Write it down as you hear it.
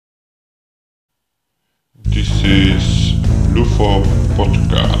is LUFO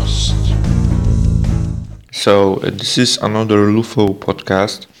podcast. So this is another LUFO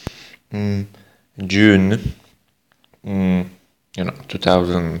podcast. June,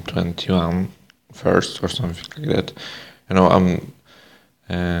 2021, first or something like that.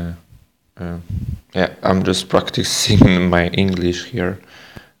 I'm just practicing my English here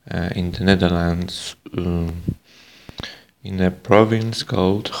in the Netherlands, in a province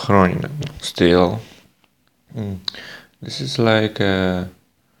called Groningen. Still, this is like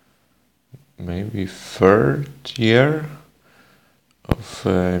maybe third year of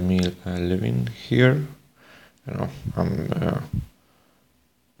me living here. I'm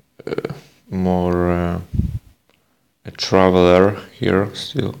more a traveler here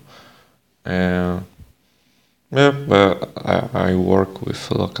still. But I work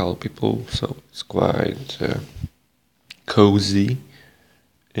with local people, so it's quite cozy.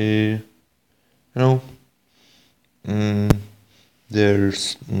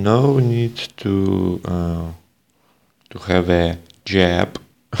 There's no need to have a job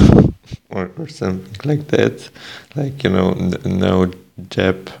or something like that, like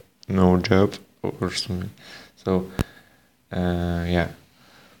no job or something. So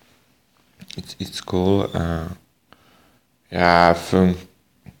it's cool.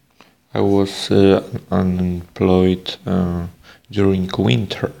 I was unemployed during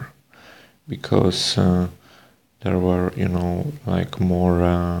winter because there were like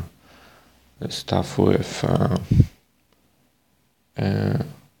more stuff with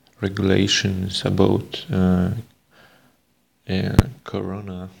regulations about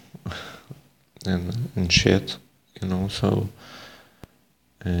corona and shit, so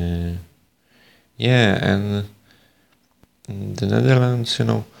and in the Netherlands,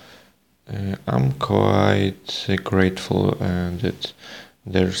 I'm quite grateful that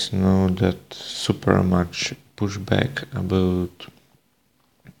there's no that super much pushback about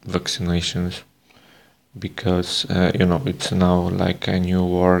vaccinations, because it's now like a new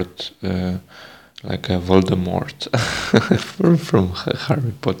word, like a Voldemort from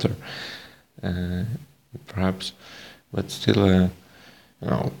Harry Potter, perhaps, but still,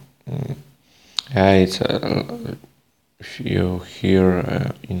 it's if you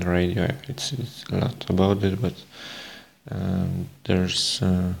hear in radio, it's a lot about it, but there's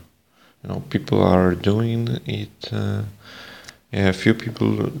people are doing it. A few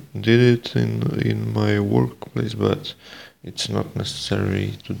people did it in my workplace, but it's not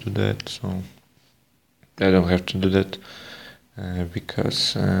necessary to do that, so I don't have to do that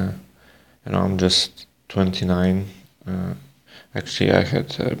because I'm just 29. Actually, I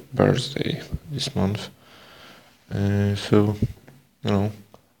had a birthday this month, so I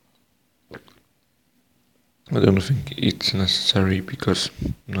don't think it's necessary, because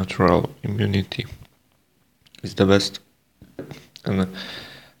natural immunity is the best. And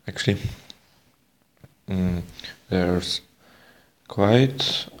actually, there's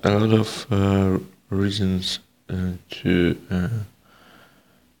quite a lot of reasons to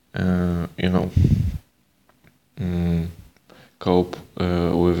cope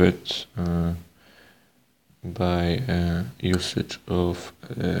with it by usage of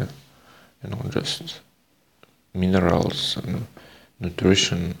just minerals and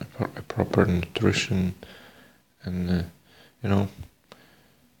nutrition, proper nutrition, and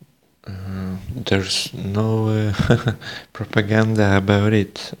there's no propaganda about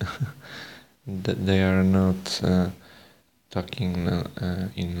it. That they are not talking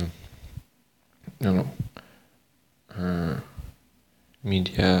in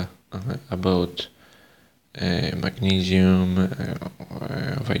media about magnesium,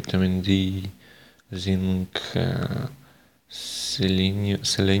 vitamin D, zinc,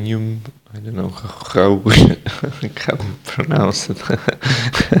 selenium. I don't know how how to pronounce it.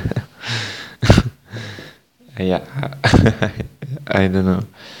 Yeah, I don't know.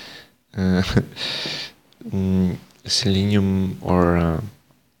 Selenium or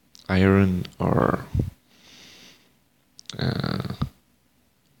iron or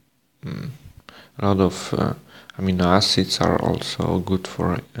a lot of amino acids are also good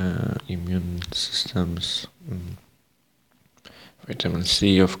for immune systems. Vitamin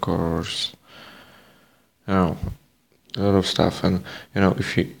C, of course. A lot of stuff, and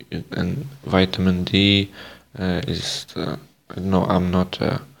if you and vitamin D is I'm not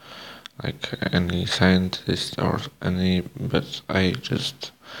like any scientist or any, but I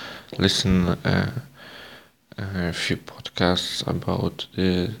just listen a few podcasts about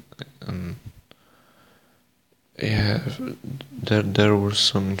the there was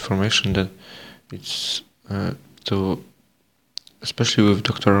some information that it's to especially with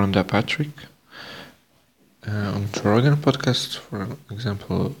Dr. Rhonda Patrick, on Joe Rogan podcast, for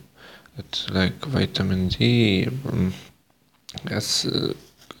example, that like vitamin D has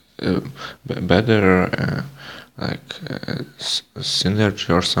better synergy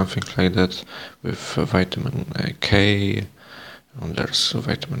or something like that with vitamin K. And there's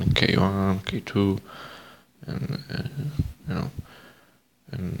vitamin K1, K2, and you know,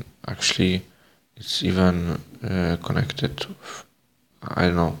 and actually it's even connected to, I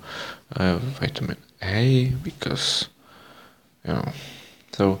don't know, vitamin A, because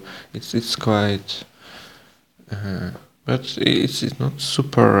so it's quite but it's not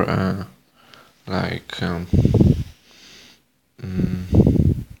super like you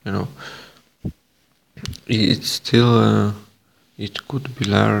know it's still it could be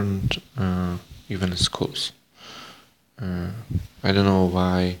learned even in schools. I don't know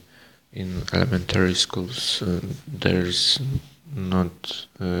why in elementary schools there's not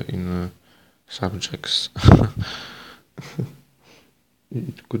in subjects.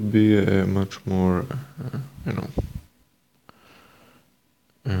 It could be much more, you know,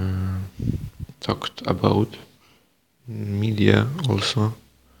 talked about in media also.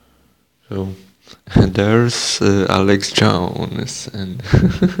 So there's Alex Jones and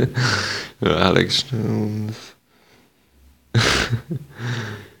Alex Jones.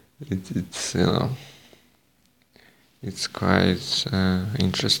 It's it's quite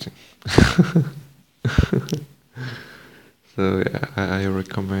interesting. So yeah, I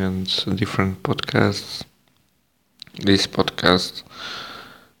recommend different podcasts. This podcast,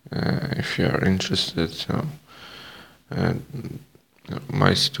 if you are interested, uh,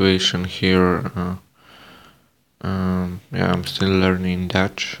 my situation here. Yeah, I'm still learning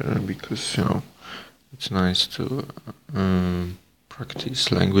Dutch because it's nice to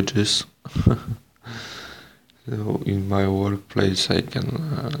practice languages. So in my workplace, I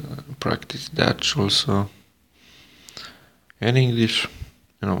can practice Dutch also, and English.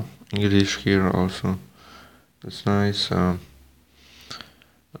 English here also. It's nice.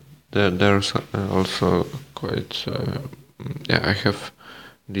 There's also quite. Yeah, I have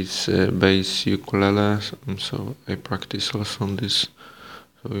this bass ukulele, so I practice also on this.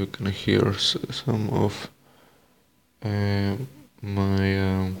 So you can hear some of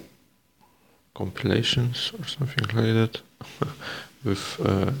my compilations or something like that with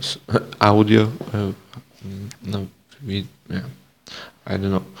audio. No, yeah, I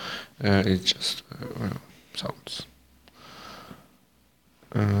don't know. It's just sounds.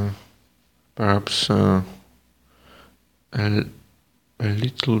 Perhaps a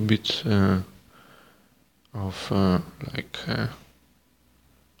little bit of like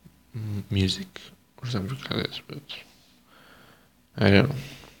music or something like that, but I don't know.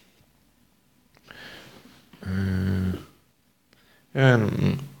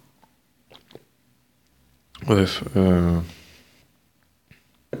 And with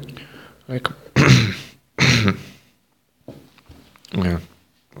like yeah,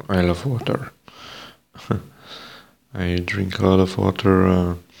 I love water. I drink a lot of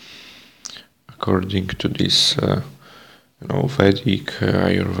water according to this Vedic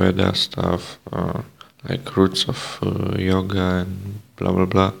Ayurveda stuff, like roots of yoga and blah blah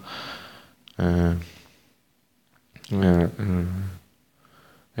blah. Yeah,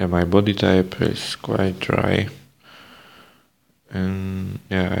 yeah, my body type is quite dry, and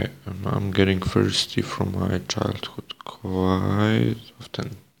yeah, I'm getting thirsty from my childhood quite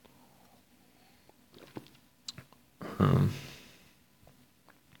often.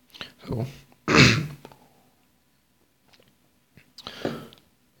 So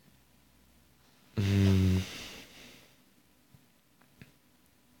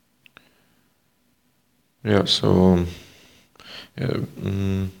yeah, so yeah,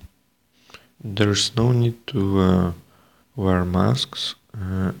 there's no need to wear masks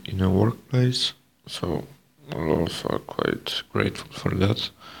in a workplace, so I'm also quite grateful for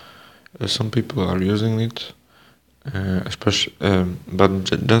that. Some people are using it, especially, but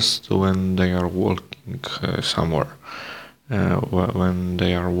just when they are working somewhere. When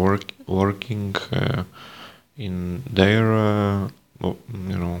they are working in their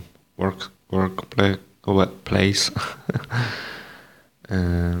workplace.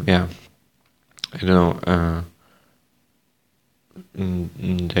 Yeah, I don't know.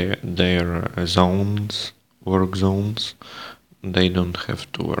 In their zones, work zones, they don't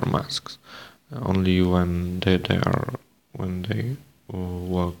have to wear masks. Only when they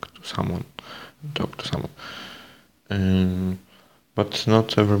walk to someone, talk to someone. But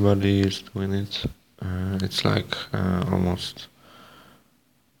not everybody is doing it. It's like almost.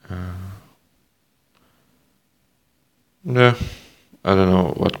 Yeah, I don't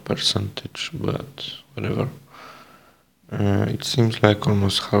know what percentage, but whatever. It seems like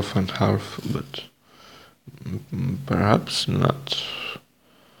almost half and half, but perhaps not.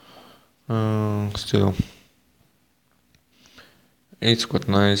 Still, it's quite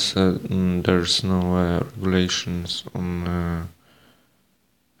nice. There's no regulations on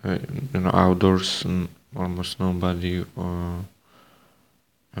outdoors, and almost nobody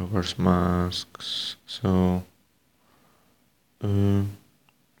wears masks. So, well,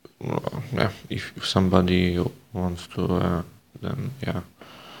 yeah, if somebody wants to, then yeah.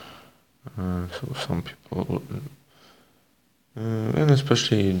 So some people, and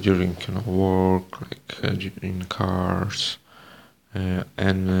especially during work, like in cars,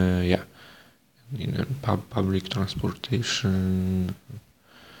 and yeah, in public transportation,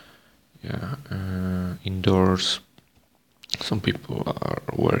 yeah, indoors. Some people are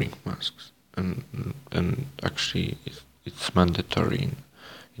wearing masks, and actually it's mandatory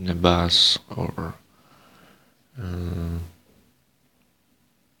in a bus or.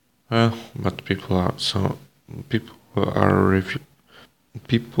 Well, but people are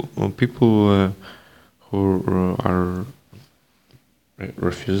people who are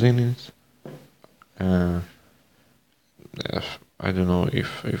refusing it. Uh, I don't know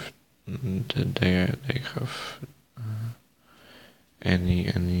if they have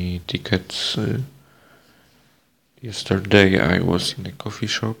any tickets. Yesterday I was in a coffee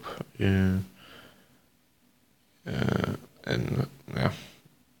shop, and yeah,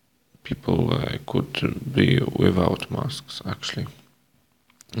 people could be without masks actually,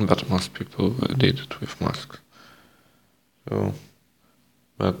 but most people did it with masks. So,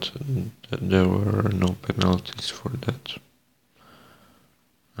 but there were no penalties for that.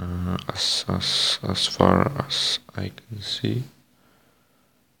 As far as I can see,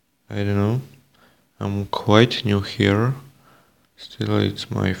 I don't know. I'm quite new here. Still,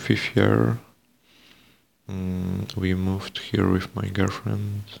 it's my 5th year. We moved here with my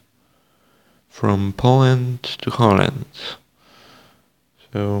girlfriend from Poland to Holland.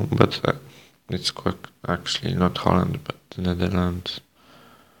 So, but it's quite actually not Holland, but the Netherlands.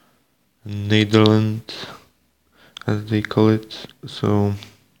 Netherlands, as they call it. So,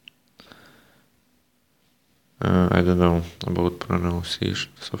 I don't know about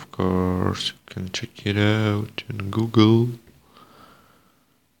pronunciations, of course. You can check it out in Google.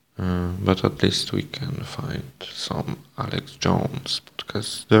 But at least we can find some Alex Jones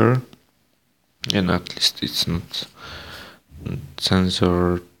podcasts there. And at least it's not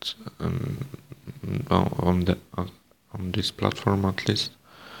censored on this platform, at least.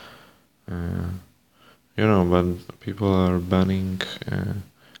 But people are banning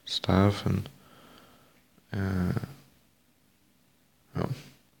stuff, and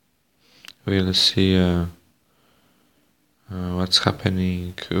we'll see what's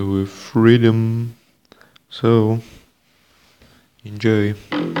happening with freedom. So, enjoy.